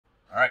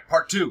All right,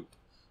 part 2.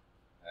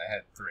 I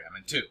had 3. I'm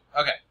in 2.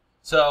 Okay.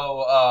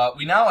 So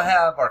we now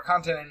have our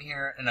content in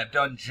here, and I've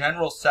done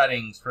general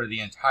settings for the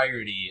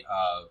entirety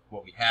of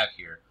what we have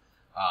here.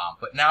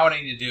 But now what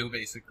I need to do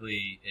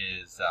basically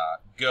is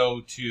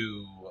go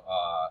to,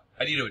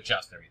 I need to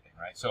adjust everything,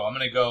 right? So I'm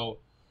going to go,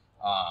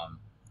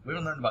 we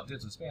haven't learned about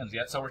divs and spans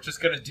yet, so we're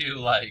just going to do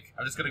like,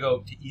 I'm just going to go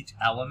to each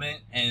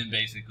element and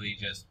basically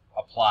just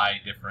apply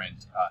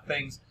different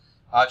things.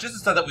 Just the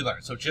stuff that we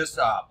learned. So just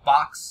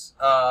box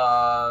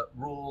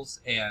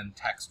rules and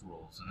text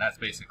rules, and that's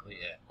basically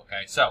it.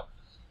 Okay, so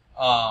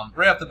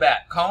right off the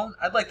bat, cone,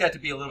 I'd like that to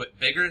be a little bit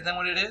bigger than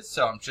what it is,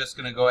 so I'm just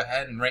going to go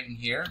ahead and right in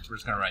here, we're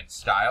just going to write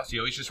style. So you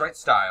always just write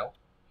style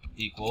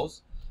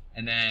equals,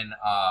 and then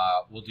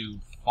we'll do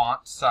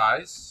font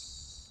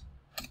size,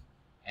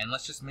 and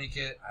let's just make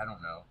it, I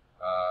don't know,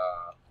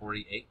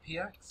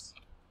 48px.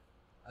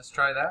 Let's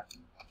try that,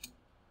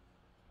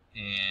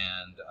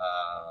 and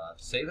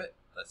save it.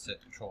 Let's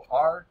hit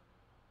Control-R.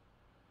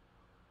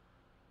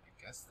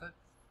 I guess that's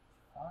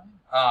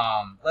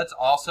fine. Let's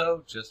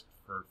also, just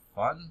for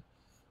fun,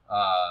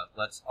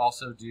 let's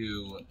also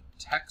do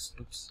text,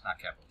 oops, not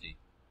capital T,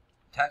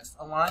 text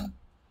align,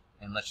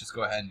 and let's just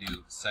go ahead and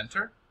do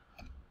center.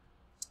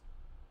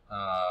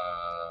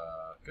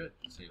 Good,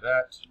 save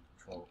that,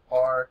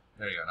 Control-R,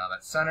 there you go, now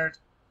that's centered.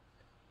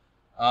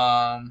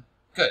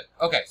 Good,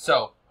 okay,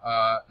 so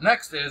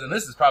next is, and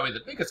this is probably the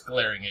biggest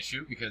glaring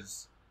issue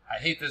because I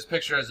hate this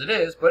picture as it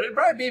is, but it'd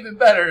probably be even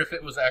better if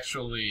it was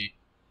actually,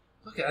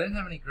 look, I didn't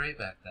have any gray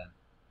back then.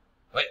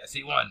 Wait, I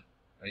see one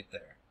right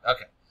there.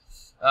 Okay.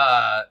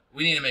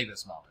 We need to make this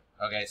smaller.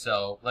 Okay,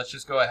 so let's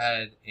just go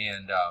ahead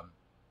and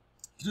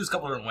do this a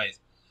couple different ways.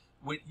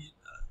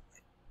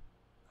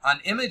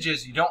 On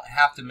images, you don't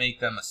have to make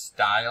them a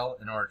style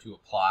in order to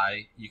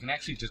apply. You can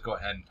actually just go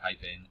ahead and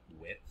type in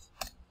width.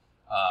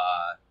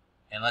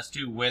 And let's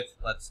do width,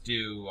 let's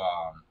do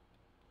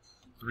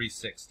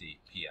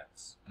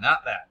 360px.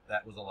 Not that.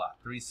 That was a lot.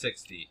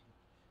 360px.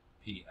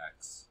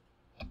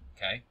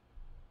 Okay?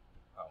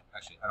 Oh,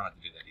 actually, I don't have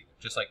to do that either.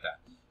 Just like that.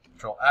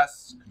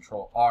 Control-S,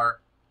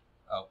 Control-R.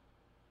 Oh.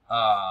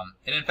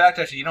 And in fact,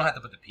 actually, you don't have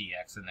to put the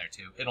px in there,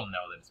 too. It'll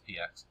know that it's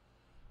px.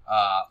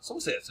 So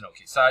we'll say it's an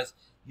okay size.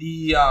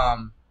 The,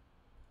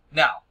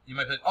 now, you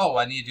might be like, oh,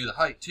 I need to do the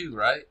height, too,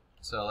 right?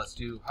 So let's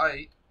do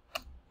height.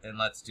 And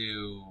let's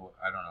do,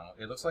 I don't know.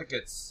 It looks like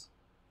it's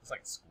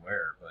like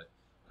square, but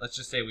let's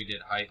just say we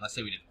did height. Let's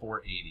say we did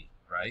 480,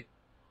 right?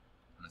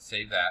 I'm going to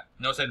save that.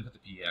 Notice I didn't put the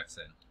px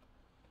in.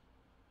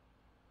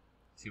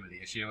 See what the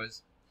issue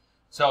is?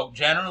 So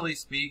generally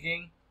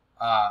speaking,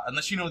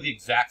 unless you know the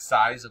exact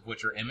size of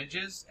which your image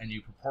is and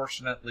you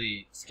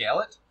proportionately scale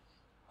it,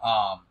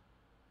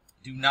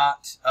 do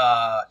not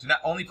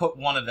only put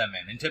one of them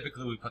in. And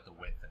typically we put the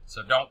width in.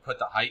 So don't put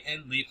the height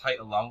in. Leave height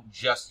alone.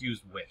 Just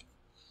use width.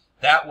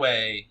 That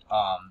way,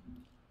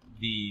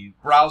 the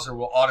browser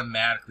will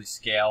automatically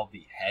scale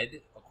the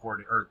head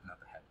according, or not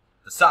the head,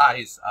 the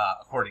size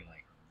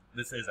accordingly.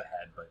 This is a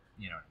head, but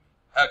you know what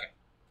I mean. Okay,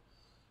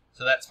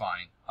 so that's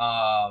fine.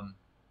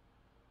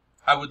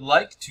 I would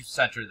like to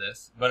center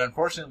this, but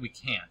unfortunately we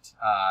can't.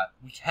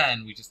 We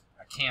can,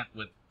 I can't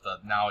with the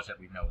knowledge that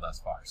we know thus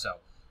far. So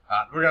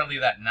we're gonna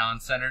leave that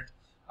non-centered.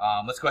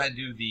 Let's go ahead and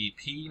do the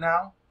P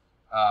now.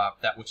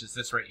 That which is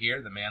this right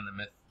here, the man, the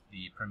myth,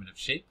 the primitive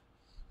shape.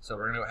 So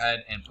we're going to go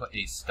ahead and put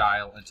a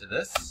style into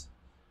this.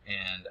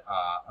 And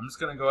I'm just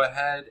going to go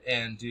ahead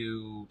and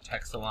do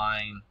text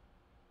align,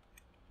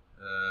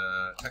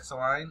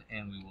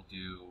 and we will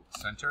do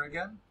center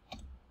again.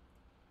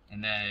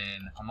 And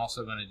then I'm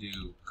also going to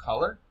do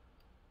color.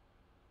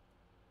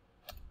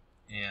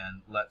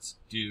 And let's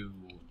do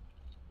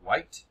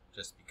white,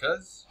 just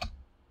because.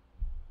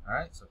 All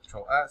right, so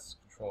Control-S,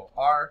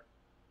 Control-R.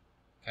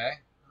 Okay,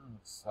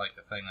 looks like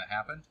the thing that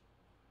happened.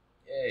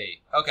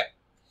 Yay, okay.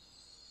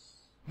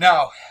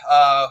 Now,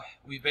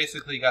 we've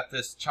basically got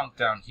this chunk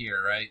down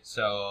here, right?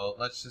 So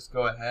let's just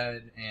go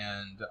ahead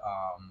and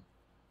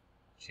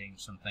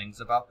change some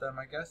things about them,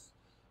 I guess.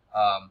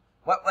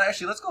 Well,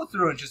 actually, let's go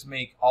through and just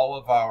make all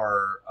of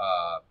our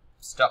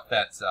stuff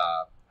that's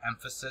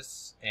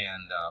emphasis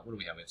and what do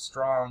we have? We have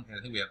strong, and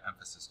I think we have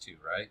emphasis too,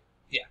 right?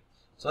 Yeah.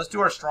 So let's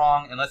do our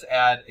strong, and let's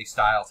add a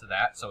style to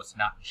that so it's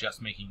not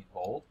just making it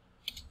bold.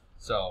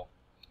 So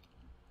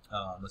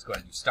let's go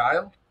ahead and do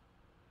style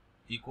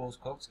equals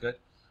quotes, good.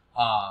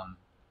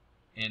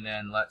 And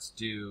then let's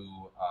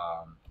do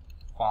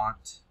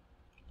font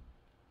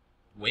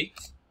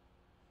weight,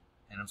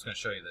 and I'm just going to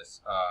show you this.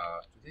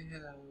 Do they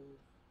have?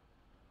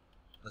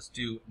 Let's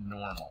do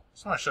normal.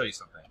 Just want to show you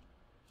something.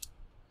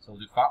 So we'll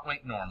do font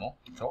weight normal.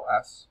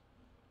 Control-S,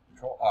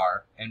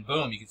 Control-R, and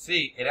boom! You can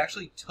see it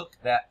actually took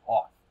that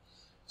off.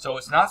 So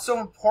it's not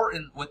so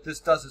important what this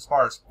does as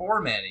far as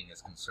formatting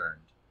is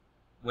concerned.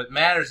 What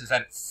matters is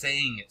that it's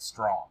saying it's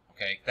strong.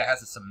 Okay, that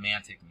has a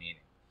semantic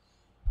meaning.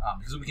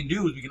 Because what we can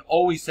do is we can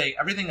always say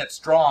everything that's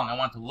strong, I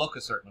want it to look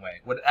a certain way.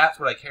 That's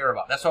what I care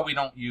about. That's why we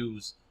don't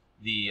use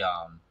the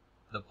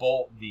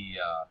bold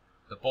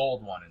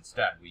one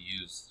instead. We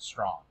use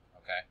strong.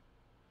 Okay.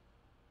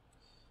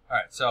 All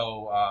right,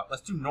 so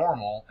let's do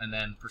normal, and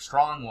then for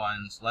strong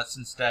ones, let's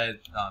instead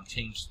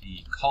change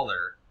the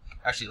color.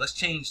 Actually, let's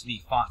change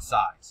the font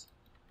size.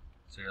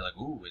 So you're like,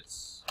 ooh,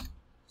 it's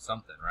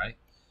something, right?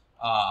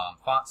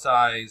 Font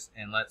size,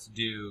 and let's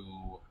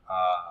do,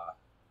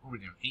 what are we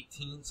doing,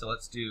 18? So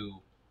let's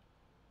do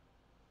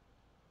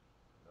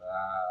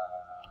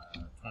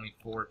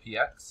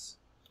 24px.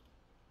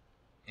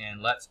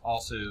 And let's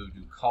also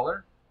do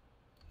color,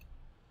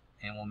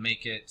 and we'll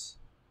make it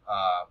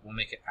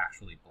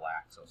actually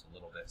black, so it's a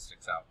little bit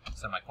sticks out.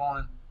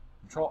 Semicolon,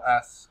 Control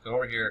S, go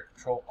over here,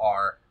 Control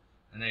R,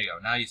 and there you go.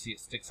 Now you see it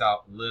sticks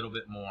out a little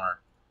bit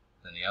more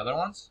than the other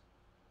ones.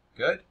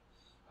 Good.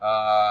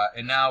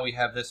 And now we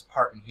have this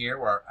part in here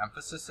where our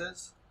emphasis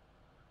is.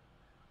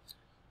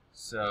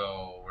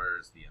 So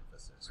where's the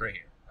emphasis? Right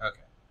here.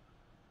 Okay.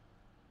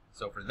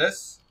 So for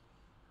this,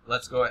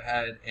 let's go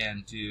ahead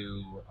and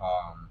do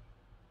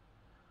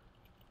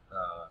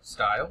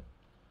style.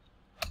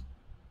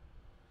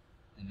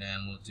 And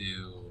then we'll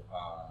do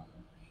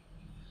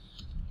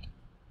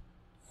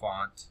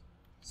font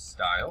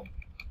style.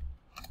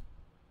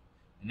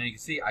 And then you can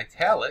see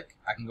italic.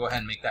 I can go ahead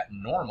and make that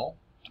normal.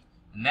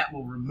 And that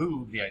will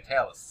remove the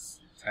italics.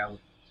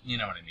 You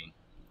know what I mean.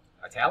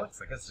 Italics?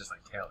 I guess it's just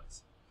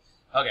italics.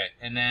 Okay,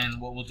 and then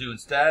what we'll do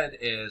instead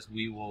is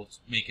we will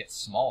make it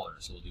smaller.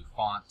 So we'll do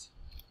font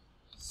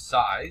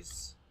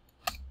size.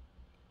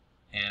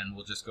 And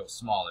we'll just go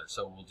smaller.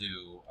 So we'll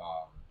do,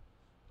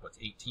 what's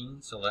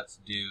 18? So let's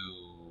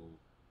do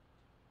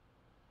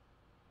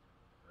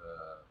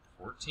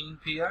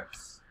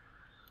 14px.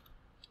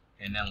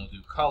 And then we'll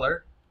do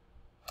color.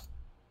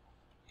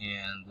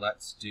 And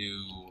let's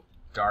do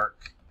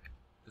dark,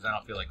 because I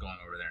don't feel like going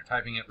over there and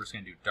typing it. We're just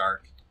going to do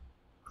dark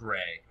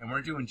gray. And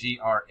we're doing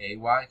GRAY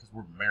because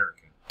we're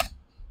American.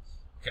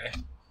 Okay.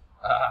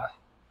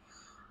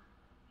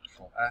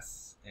 Control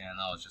S, and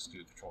I'll just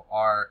do Control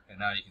R. And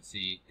now you can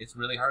see it's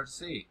really hard to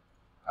see.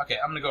 Okay,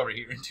 I'm going to go over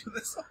here and do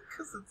this one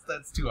because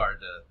that's too hard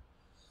to.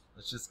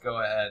 Let's just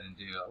go ahead and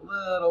do a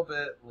little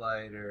bit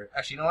lighter.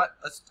 Actually, you know what?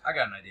 I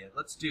got an idea.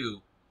 Let's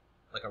do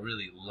like a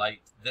really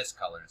light, this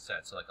color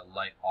instead. So like a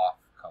light off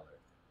color.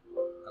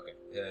 Okay,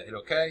 hit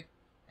OK.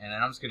 And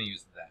then I'm just going to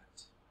use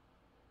that.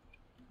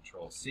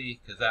 Control C,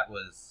 because that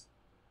was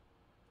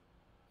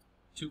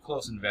too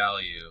close in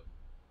value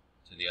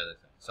to the other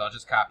thing. So I'll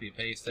just copy and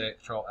paste it.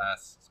 Control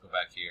S. Let's go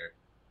back here.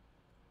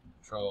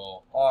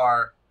 Control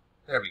R.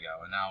 There we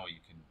go. And now you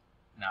can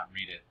not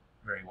read it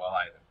very well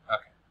either.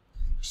 Okay.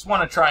 Just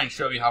want to try and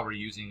show you how we're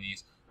using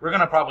these. We're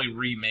going to probably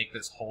remake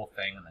this whole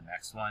thing in the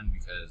next one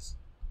because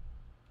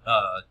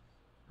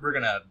we're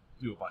going to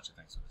do a bunch of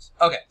things with this.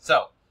 Okay,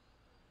 so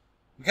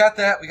we got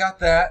that.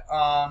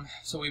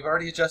 So we've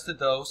already adjusted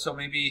those. So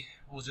maybe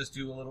we'll just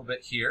do a little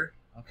bit here.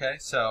 Okay,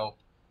 so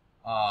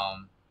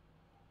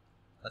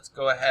let's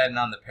go ahead and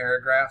on the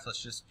paragraphs,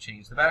 let's just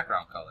change the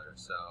background color.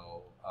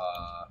 So,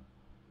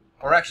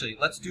 or actually,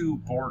 let's do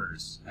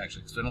borders,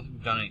 actually, because I don't think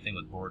we've done anything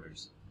with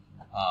borders.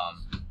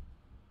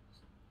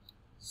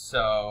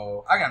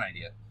 So, I got an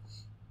idea.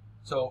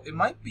 So, it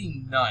might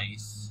be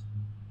nice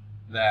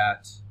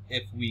that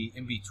if we,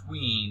 in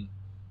between,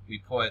 we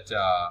put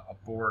a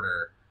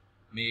border,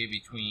 maybe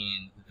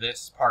between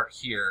this part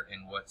here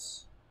and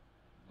what's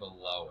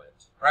below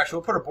it. Or actually,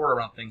 we'll put a border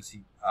around things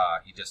he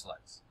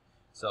dislikes.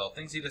 So,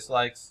 things he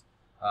dislikes,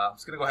 I'm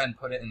just going to go ahead and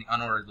put it in the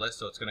unordered list,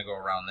 so it's going to go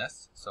around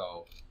this.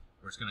 So,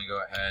 we're just going to go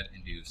ahead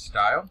and do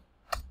style.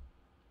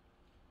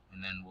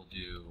 And then we'll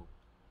do...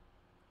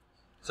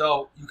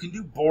 So, you can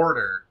do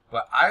border,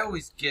 but I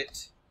always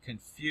get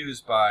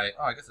confused by...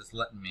 Oh, I guess it's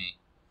letting me...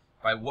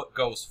 By what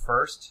goes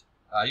first.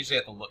 I usually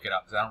have to look it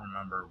up because I don't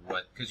remember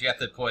what... Because you have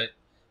to put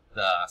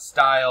the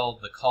style,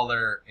 the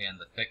color, and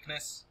the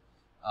thickness.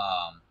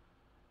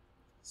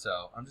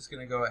 So, I'm just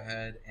going to go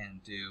ahead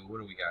and do...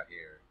 What do we got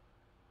here?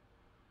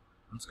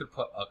 I'm just going to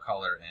put a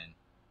color in.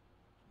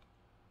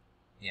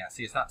 Yeah,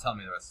 see, it's not telling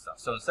me the rest of the stuff.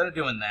 So instead of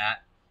doing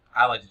that,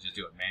 I like to just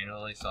do it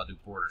manually. So I'll do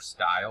border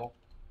style.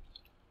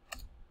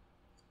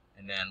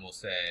 And then we'll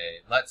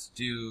say, let's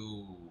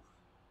do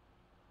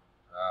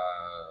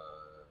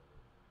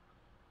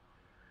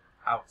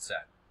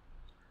outset.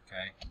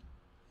 Okay.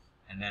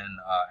 And then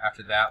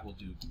after that, we'll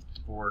do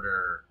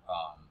border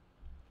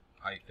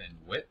hyphen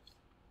width.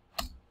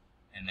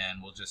 And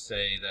then we'll just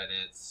say that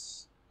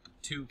it's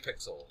 2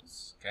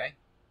 pixels. Okay.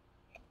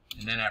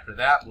 And then after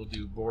that, we'll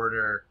do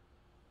border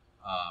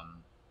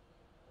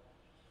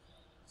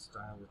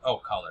style with,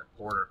 color,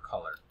 border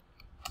color.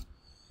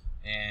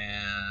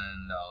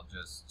 And I'll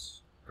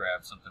just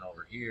grab something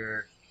over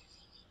here,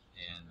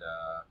 and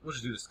we'll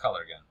just do this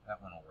color again.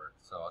 That one will work.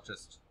 So I'll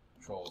just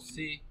Control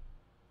C,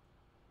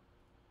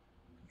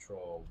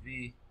 Control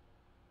V,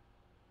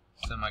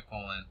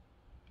 semicolon,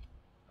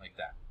 like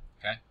that.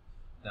 Okay.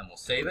 Then we'll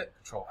save it.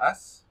 Control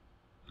S,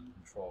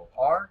 Control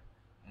R,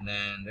 and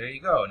then there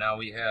you go. Now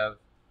we have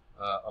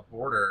a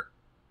border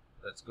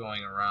that's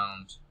going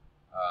around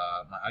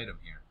my item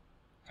here.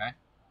 Okay.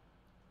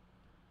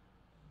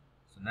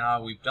 So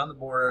now we've done the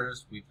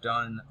borders, we've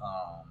done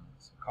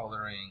some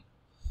coloring.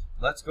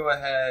 let's go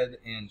ahead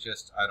and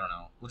just, I don't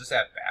know, we'll just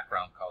add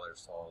background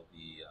colors to all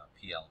the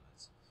P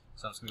elements.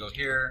 So I'm just going to go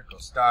here, go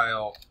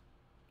style,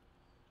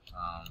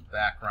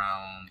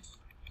 background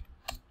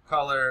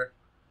color,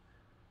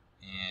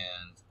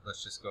 and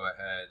let's just go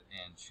ahead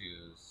and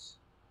choose,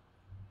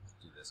 let's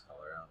do this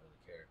color, I don't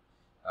really care.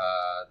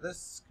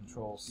 This,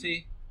 Control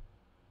C,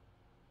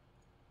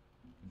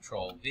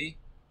 Control V,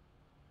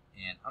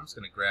 and I'm just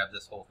going to grab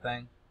this whole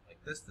thing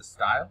like this, the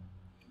style,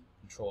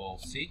 Control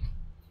C.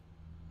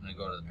 I'm going to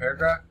go to the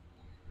paragraph,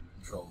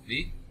 Control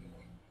V,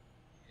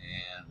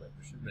 and wait,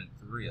 there should have been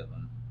 3 of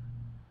them.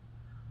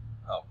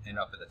 Oh, and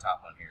up at the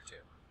top one here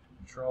too.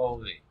 Control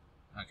V.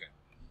 Okay.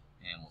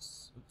 And we'll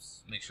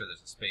make sure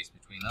there's a space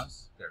between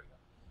those. There we go.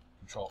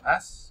 Control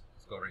S.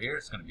 Let's go over here.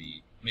 It's going to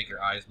be make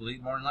your eyes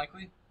bleed more than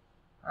likely.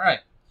 All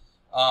right.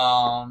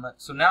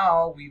 So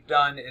now we've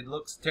done, it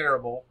looks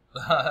terrible,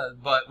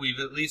 but we've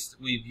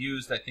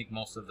used, I think,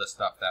 most of the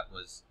stuff that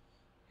was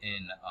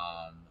in,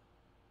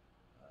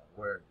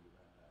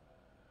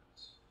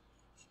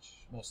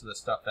 most of the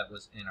stuff that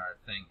was in our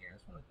thing here. I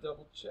just want to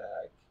double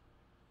check.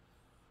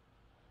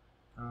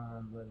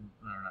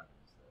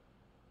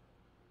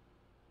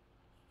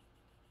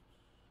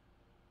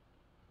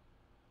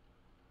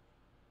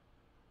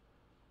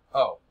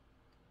 Oh,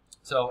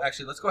 so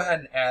actually, let's go ahead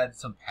and add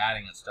some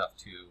padding and stuff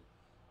to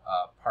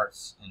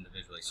parts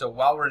individually. So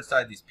while we're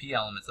inside these P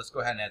elements, let's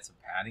go ahead and add some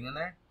padding in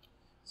there.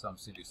 So I'm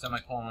just going to do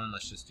semicolon.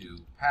 Let's just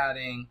do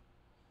padding.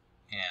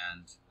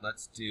 And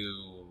let's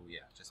do,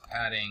 yeah, just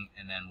padding.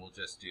 And then we'll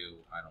just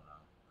do, I don't know,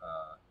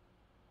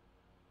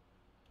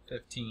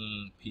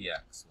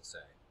 15px, we'll say.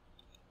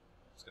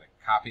 I'm just going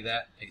to copy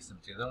that and paste them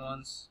to the other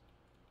ones.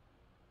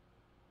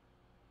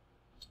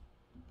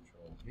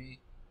 Control V.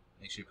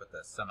 Make sure you put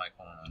that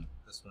semicolon on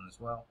this one as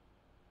well.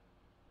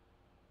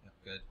 Yep,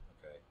 good.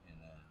 Okay, and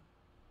then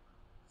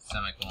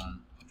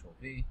semicolon, Control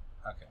V.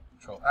 Okay,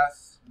 Control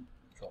S,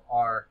 Control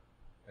R.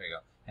 There you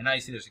go. And now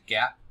you see there's a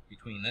gap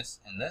between this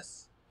and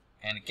this.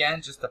 And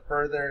again, just to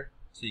further,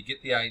 so you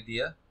get the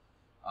idea,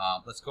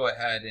 let's go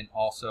ahead and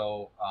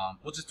also,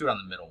 we'll just do it on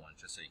the middle one,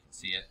 just so you can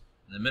see it.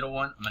 In the middle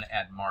one, I'm going to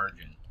add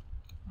margin.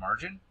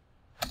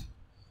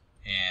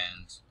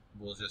 And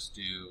we'll just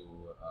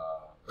do,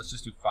 let's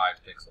just do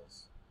 5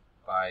 pixels.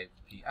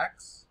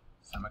 5px,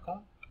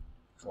 semicolon,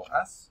 Control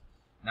S.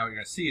 Now what you're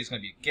going to see is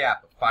going to be a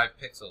gap of 5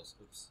 pixels,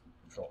 oops,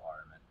 Control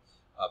R, I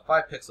meant,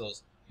 5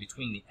 pixels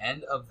between the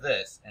end of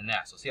this and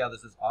that. So see how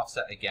this is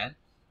offset again?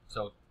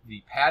 So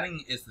the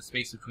padding is the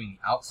space between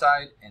the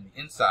outside and the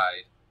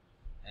inside,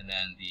 and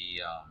then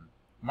the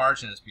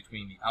margin is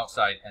between the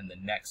outside and the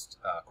next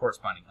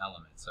corresponding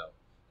element. So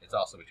it's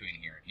also between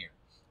here and here.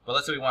 But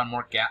let's say we want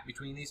more gap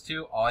between these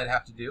two. All I'd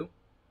have to do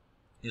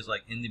is,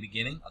 like in the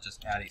beginning, I'll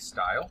just add a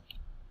style.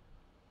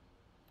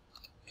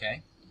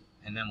 Okay,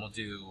 and then we'll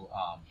do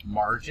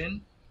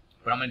margin,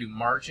 but I'm going to do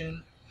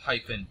margin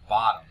hyphen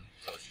bottom,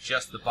 so it's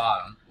just the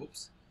bottom.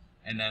 Oops.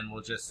 And then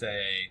we'll just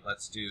say,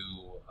 let's do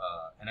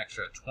an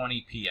extra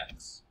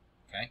 20px.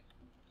 Okay.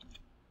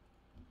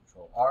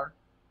 Control R.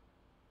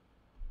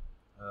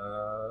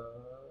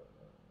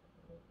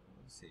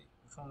 Let's see.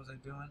 Which one was I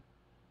doing?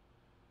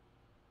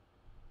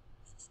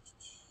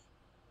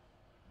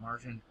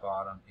 Margin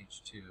bottom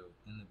H2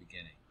 in the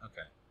beginning.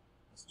 Okay.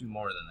 Let's do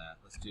more than that.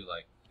 Let's do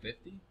like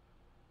 50.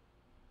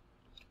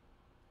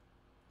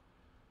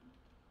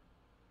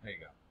 There you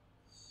go.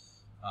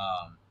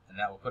 And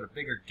that will put a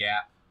bigger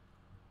gap.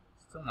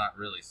 Still not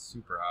really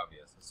super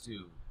obvious. Let's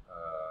do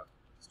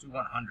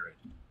 100.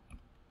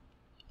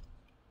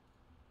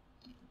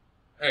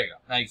 There you go.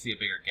 Now you can see a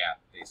bigger gap,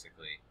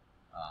 basically,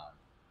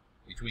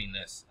 between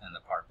this and the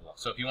part below.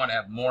 So if you want to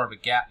have more of a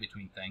gap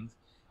between things,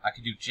 I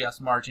could do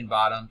just margin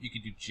bottom. You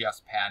could do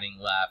just padding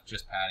left,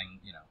 just padding,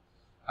 you know,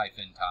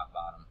 hyphen top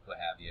bottom, what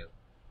have you.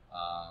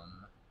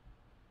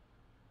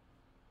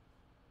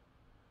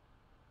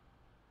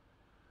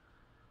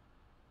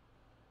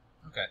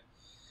 Okay.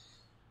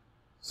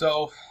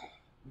 So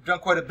we've done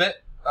quite a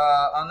bit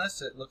on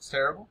this. It looks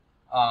terrible.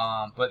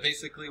 But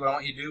basically what I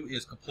want you to do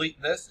is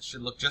complete this. It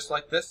should look just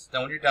like this.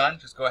 Then when you're done,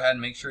 just go ahead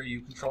and make sure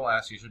you Control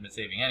S. You should have been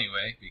saving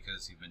anyway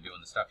because you've been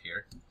doing the stuff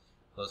here.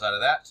 Close out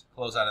of that.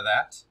 Close out of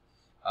that.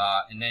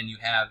 And then you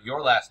have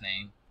your last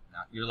name.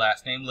 Not your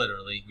last name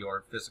literally.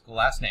 Your physical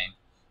last name.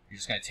 You're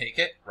just going to take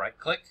it,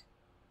 right-click,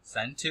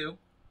 send to,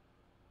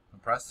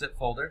 compress zip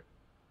folder.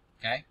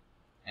 Okay?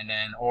 And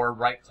then, or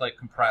right-click,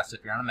 compress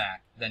if you're on a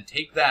Mac. Then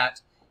take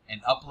that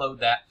and upload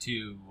that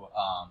to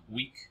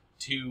week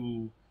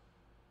 2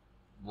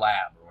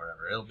 lab or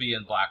whatever. It'll be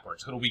in Blackboard.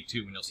 So go to week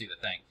 2 and you'll see the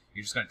thing.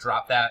 You're just going to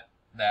drop that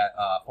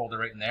folder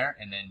right in there,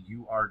 and then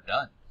you are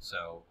done.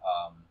 So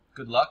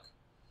good luck.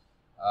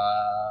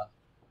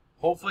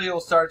 Hopefully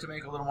it'll start to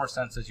make a little more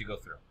sense as you go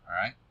through. All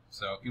right.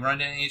 So if you run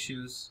into any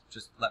issues,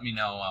 just let me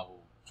know. I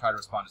will try to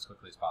respond as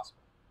quickly as possible.